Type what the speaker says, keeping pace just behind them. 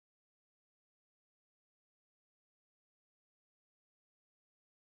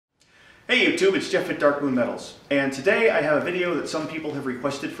Hey YouTube, it's Jeff at Darkmoon Metals, and today I have a video that some people have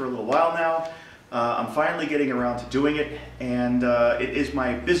requested for a little while now. I'm finally getting around to doing it, and it is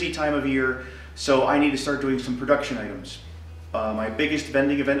my busy time of year, so I need to start doing some production items. My biggest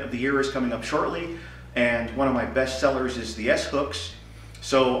vending event of the year is coming up shortly, and one of my best sellers is the S-hooks.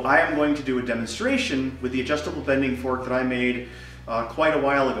 So I am going to do a demonstration with the adjustable bending fork that I made quite a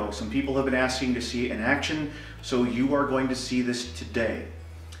while ago. Some people have been asking to see it in action, so you are going to see this today.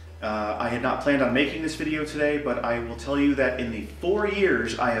 I had not planned on making this video today, but I will tell you that in the 4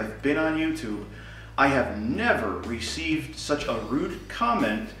 years I have been on YouTube, I have never received such a rude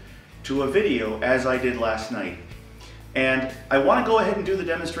comment to a video as I did last night. And I want to go ahead and do the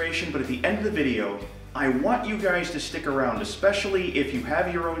demonstration, but at the end of the video, I want you guys to stick around, especially if you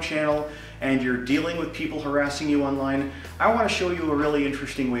have your own channel and you're dealing with people harassing you online. I want to show you a really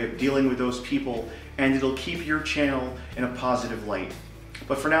interesting way of dealing with those people, and it'll keep your channel in a positive light.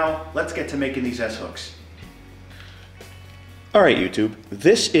 But for now, let's get to making these S-hooks. Alright YouTube,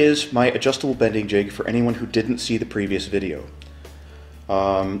 this is my adjustable bending jig for anyone who didn't see the previous video.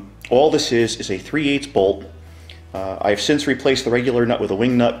 All this is a 3/8 bolt. I've since replaced the regular nut with a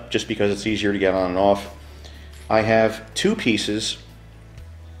wing nut just because it's easier to get on and off. I have 2 pieces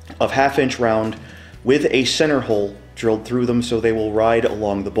of 1/2 inch round with a center hole drilled through them so they will ride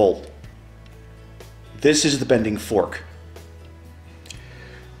along the bolt. This is the bending fork.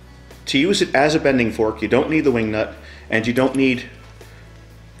 To use it as a bending fork, you don't need the wing nut and you don't need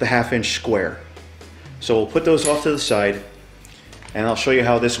the 1/2 inch square. So we'll put those off to the side and I'll show you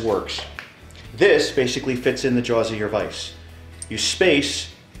how this works. This basically fits in the jaws of your vise. You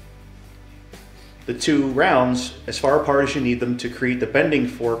space the 2 rounds as far apart as you need them to create the bending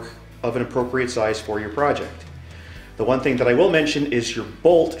fork of an appropriate size for your project. The one thing that I will mention is your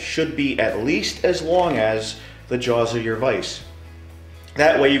bolt should be at least as long as the jaws of your vise.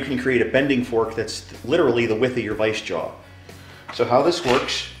 That way you can create a bending fork that's literally the width of your vise jaw. So how this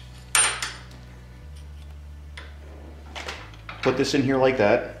works, put this in here like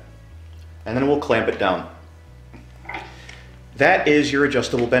that, and then we'll clamp it down. That is your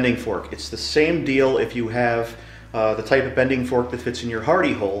adjustable bending fork. It's the same deal if you have the type of bending fork that fits in your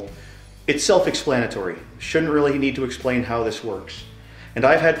hardy hole. It's self-explanatory. Shouldn't really need to explain how this works. And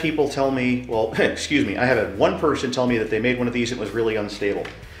I've had people tell me, well, excuse me, I have had one person tell me that they made one of these and it was really unstable.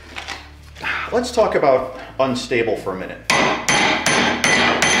 Let's talk about unstable for a minute.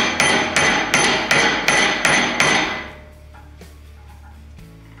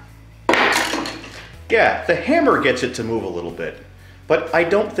 Yeah, the hammer gets it to move a little bit, but I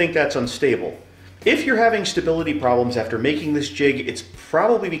don't think that's unstable. If you're having stability problems after making this jig, it's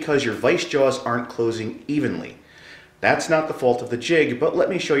probably because your vise jaws aren't closing evenly. That's not the fault of the jig, but let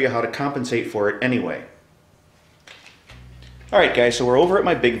me show you how to compensate for it anyway. Alright guys, so we're over at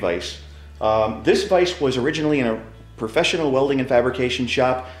my big vise. This vise was originally in a professional welding and fabrication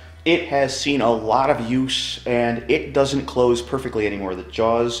shop. It has seen a lot of use and it doesn't close perfectly anymore. The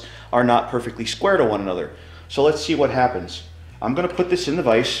jaws are not perfectly square to one another. So let's see what happens. I'm going to put this in the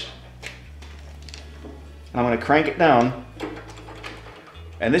vise and I'm going to crank it down,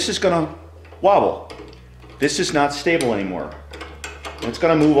 and this is going to wobble. This is not stable anymore. It's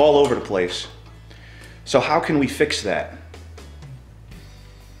going to move all over the place. So how can we fix that?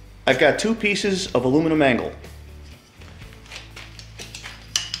 I've got 2 pieces of aluminum angle.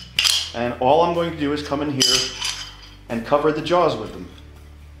 And all I'm going to do is come in here and cover the jaws with them.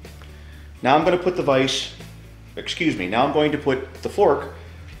 Now I'm going to put the vise, now I'm going to put the fork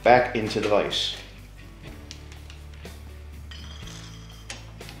back into the vise.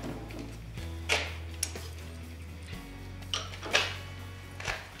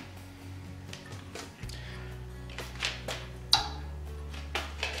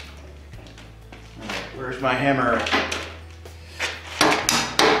 Where's my hammer?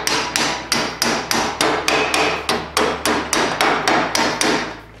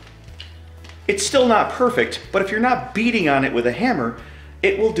 It's still not perfect, but if you're not beating on it with a hammer,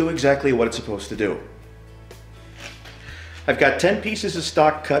 it will do exactly what it's supposed to do. I've got 10 pieces of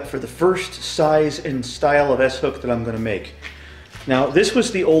stock cut for the first size and style of S-hook that I'm going to make. Now, this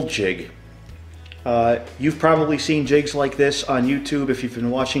was the old jig. You've probably seen jigs like this on YouTube if you've been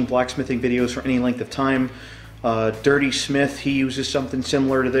watching blacksmithing videos for any length of time. Dirty Smith, he uses something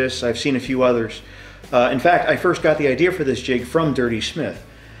similar to this. I've seen a few others. In fact, I first got the idea for this jig from Dirty Smith.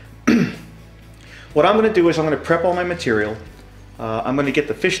 What I'm going to do is I'm going to prep all my material. I'm going to get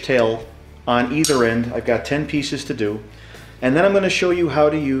the fishtail on either end. I've got 10 pieces to do. And then I'm going to show you how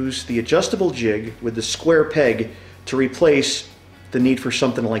to use the adjustable jig with the square peg to replace the need for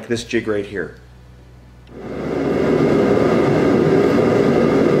something like this jig right here.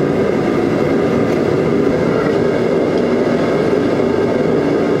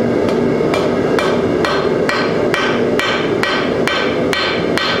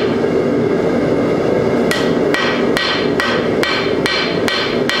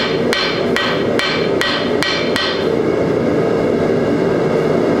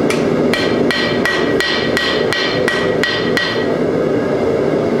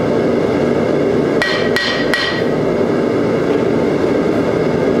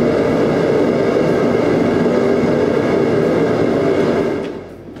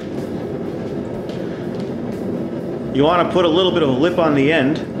 You want to put a little bit of a lip on the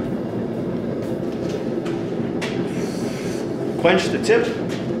end, quench the tip,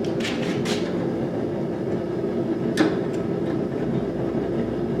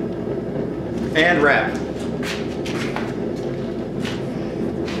 and wrap.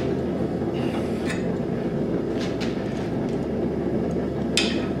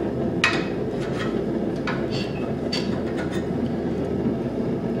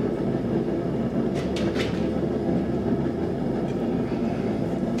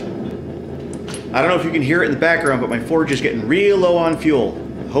 I don't know if you can hear it in the background, but my forge is getting real low on fuel.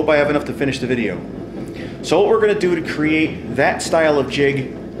 Hope I have enough to finish the video. So what we're going to do to create that style of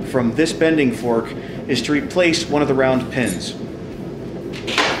jig from this bending fork is to replace one of the round pins.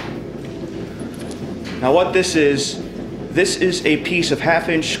 Now what this is a piece of 1/2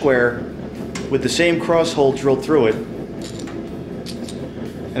 inch square with the same cross hole drilled through it.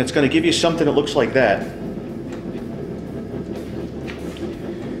 And it's going to give you something that looks like that.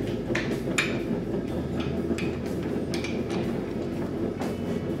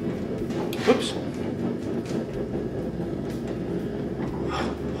 Whoops.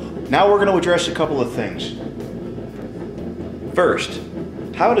 Now we're going to address a couple of things. First,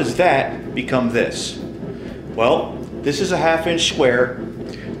 how does that become this? Well, this is a 1/2 inch square.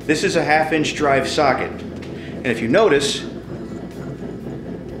 This is a 1/2 inch drive socket. And if you notice,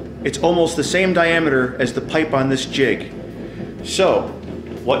 it's almost the same diameter as the pipe on this jig. So,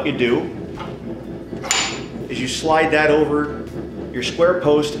 what you do is you slide that over your square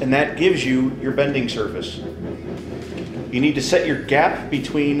post, and that gives you your bending surface. You need to set your gap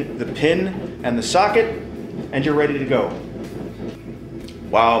between the pin and the socket, and you're ready to go.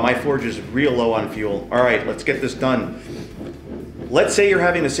 Wow, my forge is real low on fuel. All right, let's get this done. Let's say you're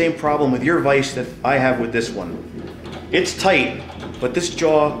having the same problem with your vise that I have with this one. It's tight, but this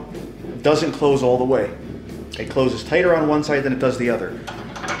jaw doesn't close all the way. It closes tighter on one side than it does the other.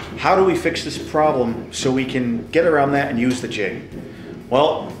 How do we fix this problem so we can get around that and use the jig?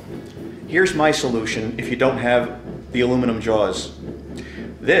 Well, here's my solution if you don't have the aluminum jaws.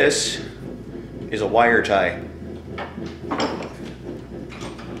 This is a wire tie.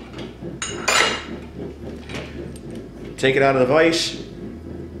 Take it out of the vise.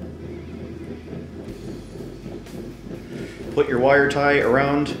 Put your wire tie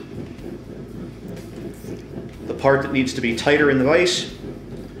around the part that needs to be tighter in the vise,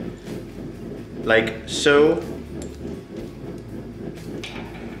 like so.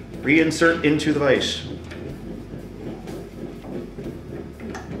 Reinsert into the vise.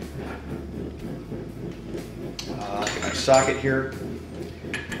 Get my socket here.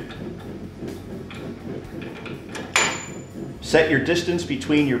 Set your distance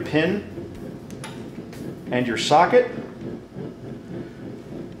between your pin and your socket,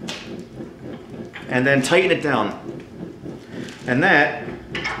 and then tighten it down. And that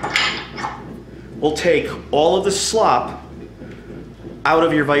will take all of the slop out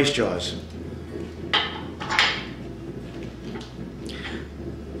of your vise jaws.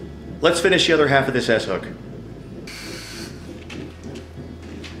 Let's finish the other half of this S-hook.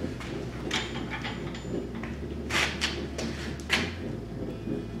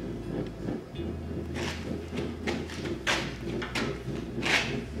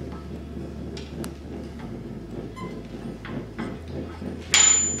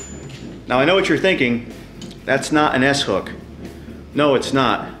 Now I know what you're thinking, that's not an S-hook. No, it's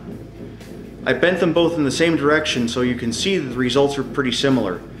not. I bent them both in the same direction so you can see that the results are pretty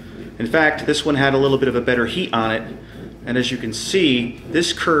similar. In fact, this one had a little bit of a better heat on it, and as you can see,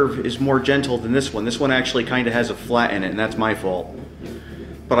 this curve is more gentle than this one. This one actually kind of has a flat in it, and that's my fault.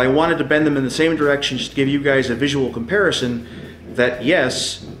 But I wanted to bend them in the same direction just to give you guys a visual comparison that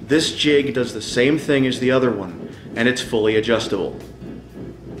yes, this jig does the same thing as the other one, and it's fully adjustable.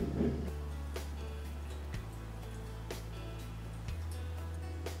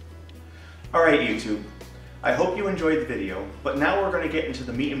 Alright YouTube, I hope you enjoyed the video, but now we're going to get into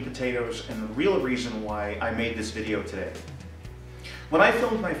the meat and potatoes and the real reason why I made this video today. When I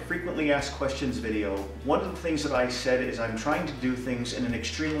filmed my frequently asked questions video, one of the things that I said is I'm trying to do things in an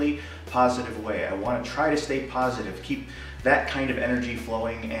extremely positive way. I want to try to stay positive, keep that kind of energy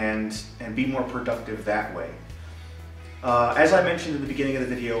flowing and be more productive that way. As I mentioned in the beginning of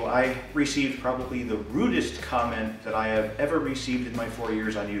the video, I received probably the rudest comment that I have ever received in my 4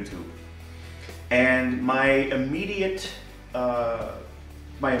 years on YouTube. And my immediate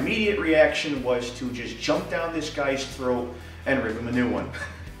reaction was to just jump down this guy's throat and rip him a new one.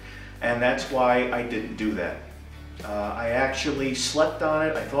 And that's why I didn't do that. I actually slept on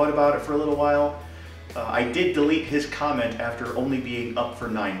it, I thought about it for a little while, I did delete his comment after only being up for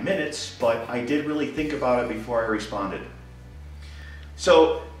 9 minutes, but I did really think about it before I responded.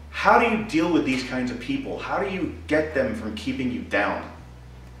 So, how do you deal with these kinds of people? How do you get them from keeping you down?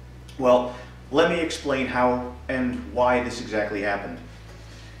 Well, let me explain how and why this exactly happened.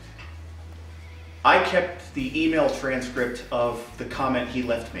 I kept the email transcript of the comment he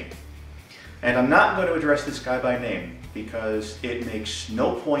left me. And I'm not going to address this guy by name because it makes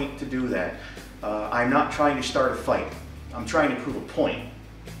no point to do that. I'm not trying to start a fight. I'm trying to prove a point.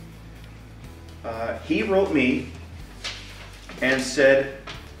 He wrote me and said,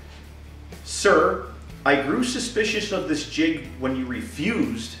 "Sir, I grew suspicious of this jig when you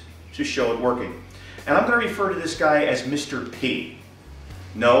refused to show it working." And I'm going to refer to this guy as Mr. P.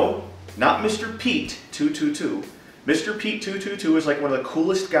 No, not Mr. Pete 222. Mr. Pete 222 is like one of the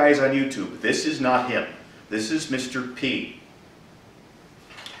coolest guys on YouTube. This is not him. This is Mr. P.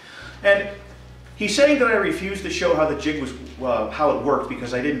 And he's saying that I refused to show how the jig was, how it worked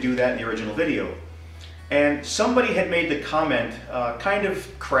because I didn't do that in the original video. And somebody had made the comment kind of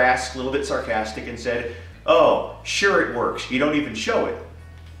crass, a little bit sarcastic, and said, "Oh, sure it works. You don't even show it."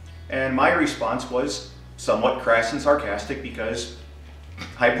 And my response was somewhat crass and sarcastic because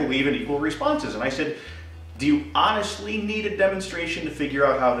I believe in equal responses. And I said, "Do you honestly need a demonstration to figure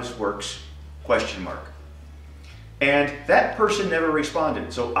out how this works? Question mark." And that person never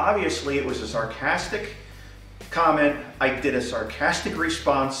responded. So obviously it was a sarcastic comment. I did a sarcastic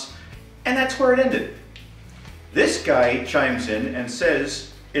response, and that's where it ended. This guy chimes in and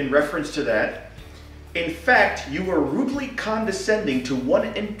says, in reference to that, "In fact, you were rudely condescending to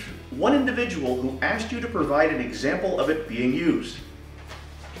one individual who asked you to provide an example of it being used."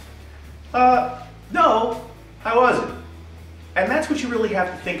 No, I wasn't. And that's what you really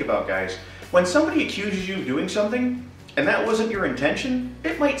have to think about, guys. When somebody accuses you of doing something, and that wasn't your intention,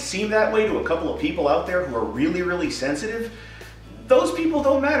 it might seem that way to a couple of people out there who are really, really sensitive. Those people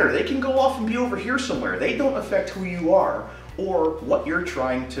don't matter. They can go off and be over here somewhere. They don't affect who you are or what you're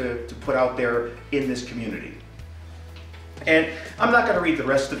trying to put out there in this community. And I'm not going to read the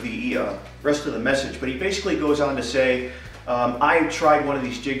rest of the message, but he basically goes on to say, "I tried one of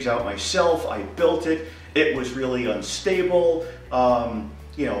these jigs out myself. I built it. It was really unstable.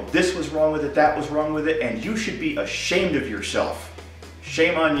 You know, this was wrong with it, that was wrong with it, and you should be ashamed of yourself.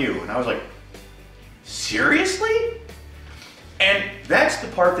 Shame on you." And I was like, seriously? And that's the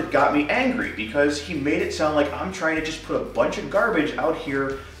part that got me angry, because he made it sound like I'm trying to just put a bunch of garbage out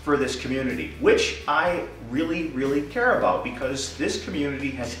here for this community, which I really, really care about, because this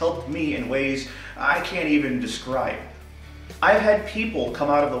community has helped me in ways I can't even describe. I've had people come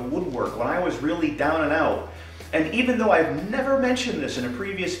out of the woodwork when I was really down and out, and even though I've never mentioned this in a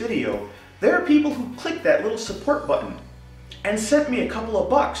previous video, there are people who clicked that little support button and sent me a couple of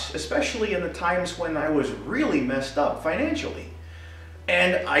bucks, especially in the times when I was really messed up financially.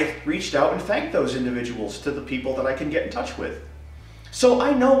 And I reached out and thanked those individuals to the people that I can get in touch with. So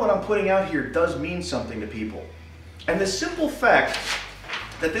I know what I'm putting out here does mean something to people. And the simple fact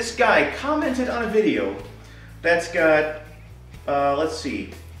that this guy commented on a video that's got, let's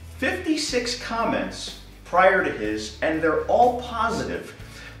see, 56 comments prior to his, and they're all positive.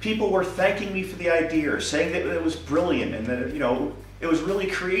 People were thanking me for the idea, or saying that it was brilliant and that, you know, it was really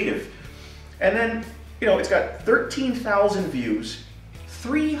creative. And then, you know, it's got 13,000 views,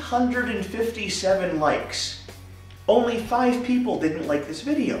 357 likes. Only 5 people didn't like this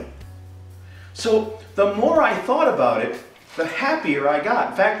video. So the more I thought about it, the happier I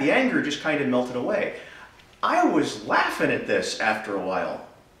got. In fact, the anger just kind of melted away. I was laughing at this after a while.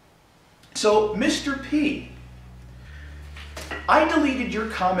 So, Mr. P, I deleted your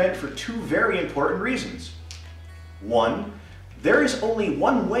comment for 2 very important reasons. One, there is only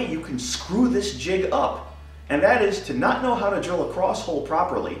one way you can screw this jig up, and that is to not know how to drill a cross hole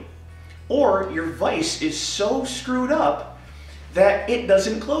properly, or your vise is so screwed up that it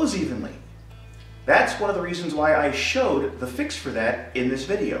doesn't close evenly. That's one of the reasons why I showed the fix for that in this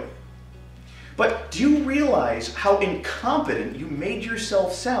video. But do you realize how incompetent you made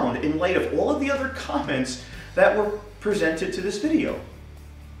yourself sound in light of all of the other comments that were presented to this video?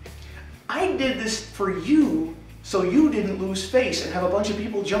 I did this for you so you didn't lose face and have a bunch of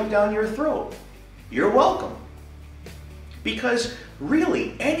people jump down your throat. You're welcome. Because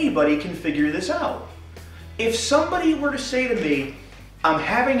really, anybody can figure this out. If somebody were to say to me, "I'm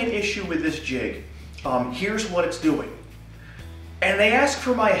having an issue with this jig, here's what it's doing," and they ask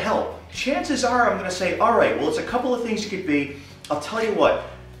for my help, chances are I'm going to say, "All right, well, it's a couple of things it could be. I'll tell you what,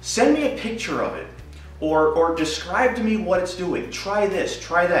 send me a picture of it, or describe to me what it's doing. Try this,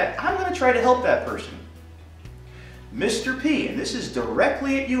 try that." I'm going to try to help that person. Mr. P, and this is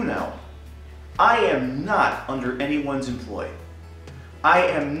directly at you now, I am not under anyone's employ. I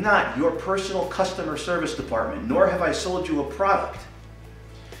am not your personal customer service department, nor have I sold you a product.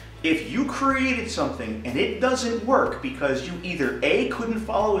 If you created something and it doesn't work because you either A, couldn't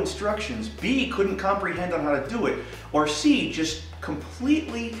follow instructions, B, couldn't comprehend on how to do it, or C, just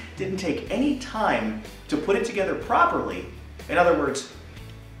completely didn't take any time to put it together properly, in other words,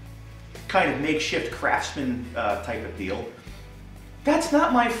 kind of makeshift craftsman type of deal, that's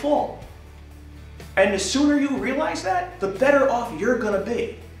not my fault. And the sooner you realize that, the better off you're gonna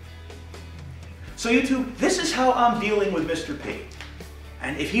be. So YouTube, this is how I'm dealing with Mr. P.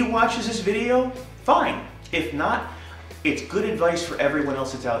 And if he watches this video, fine. If not, it's good advice for everyone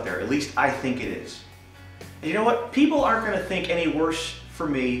else that's out there. At least I think it is. And you know what? People aren't going to think any worse for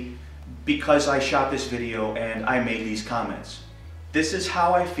me because I shot this video and I made these comments. This is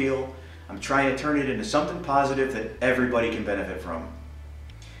how I feel. I'm trying to turn it into something positive that everybody can benefit from.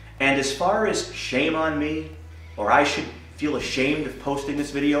 And as far as shame on me, or I should feel ashamed of posting this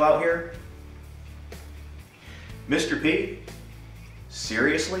video out here, Mr. P,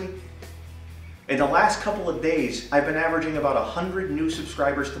 seriously? In the last couple of days, I've been averaging about 100 new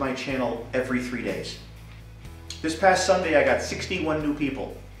subscribers to my channel every 3 days. This past Sunday, I got 61 new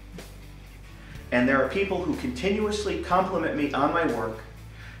people. And there are people who continuously compliment me on my work.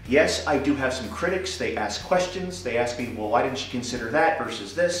 Yes, I do have some critics. They ask questions. They ask me, well, why didn't you consider that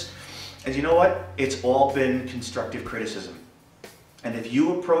versus this? And you know what? It's all been constructive criticism. And if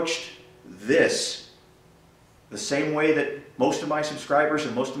you approached this the same way that most of my subscribers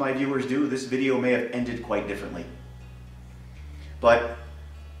and most of my viewers do, this video may have ended quite differently. But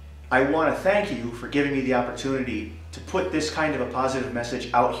I want to thank you for giving me the opportunity to put this kind of a positive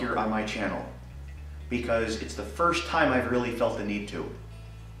message out here on my channel, because it's the first time I've really felt the need to.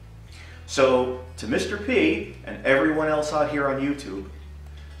 So to Mr. P and everyone else out here on YouTube,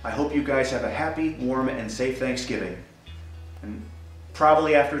 I hope you guys have a happy, warm, and safe Thanksgiving. And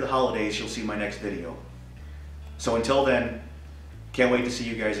probably after the holidays, you'll see my next video. So until then, can't wait to see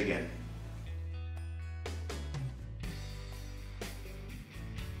you guys again.